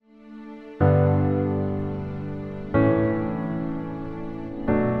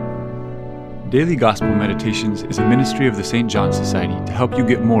Daily Gospel Meditations is a ministry of the St. John Society to help you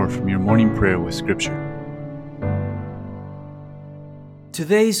get more from your morning prayer with Scripture.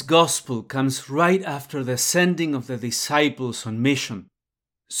 Today's Gospel comes right after the sending of the disciples on mission.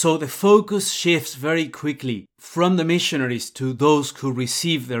 So the focus shifts very quickly from the missionaries to those who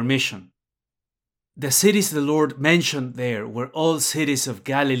receive their mission. The cities the Lord mentioned there were all cities of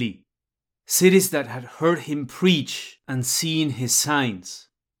Galilee, cities that had heard him preach and seen his signs: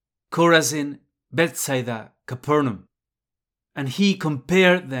 Chorazin, Bethsaida, Capernaum. And he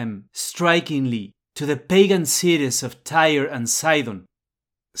compared them strikingly to the pagan cities of Tyre and Sidon,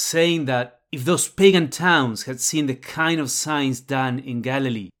 saying that if those pagan towns had seen the kind of signs done in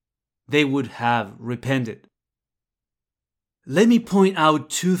Galilee, they would have repented. Let me point out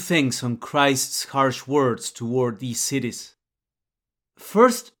two things on Christ's harsh words toward these cities.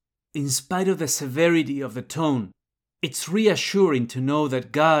 First, in spite of the severity of the tone, it's reassuring to know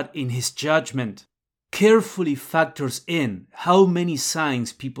that God, in his judgment, carefully factors in how many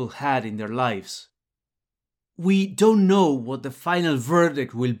signs people had in their lives. We don't know what the final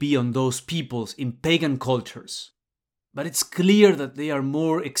verdict will be on those peoples in pagan cultures, but it's clear that they are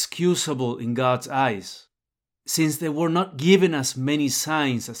more excusable in God's eyes, since they were not given as many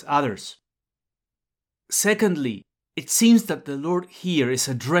signs as others. Secondly, it seems that the Lord here is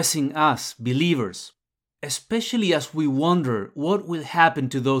addressing us, believers, especially as we wonder what will happen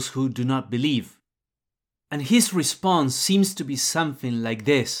to those who do not believe. And his response seems to be something like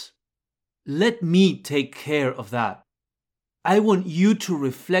this: let me take care of that. I want you to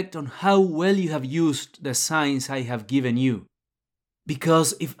reflect on how well you have used the signs I have given you.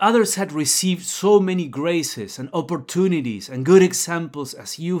 Because if others had received so many graces and opportunities and good examples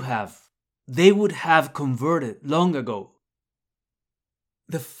as you have, they would have converted long ago.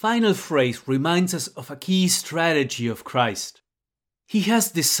 The final phrase reminds us of a key strategy of Christ. He has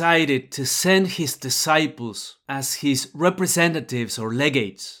decided to send his disciples as his representatives or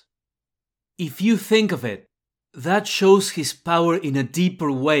legates. If you think of it, that shows his power in a deeper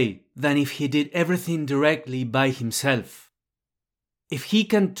way than if he did everything directly by himself. If he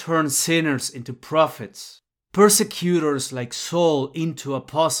can turn sinners into prophets, persecutors like Saul into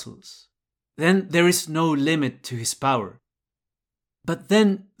apostles, then there is no limit to his power. But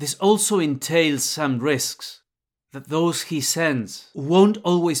then this also entails some risks, that those he sends won't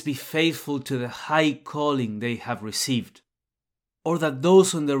always be faithful to the high calling they have received, or that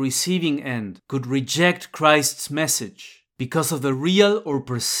those on the receiving end could reject Christ's message because of the real or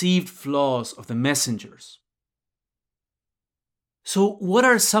perceived flaws of the messengers. So, what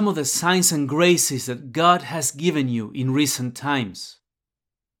are some of the signs and graces that God has given you in recent times?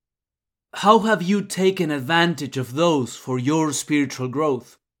 How have you taken advantage of those for your spiritual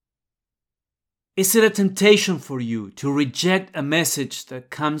growth? Is it a temptation for you to reject a message that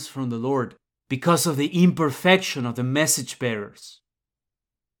comes from the Lord because of the imperfection of the message bearers?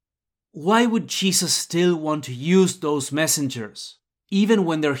 Why would Jesus still want to use those messengers, even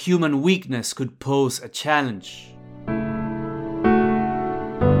when their human weakness could pose a challenge?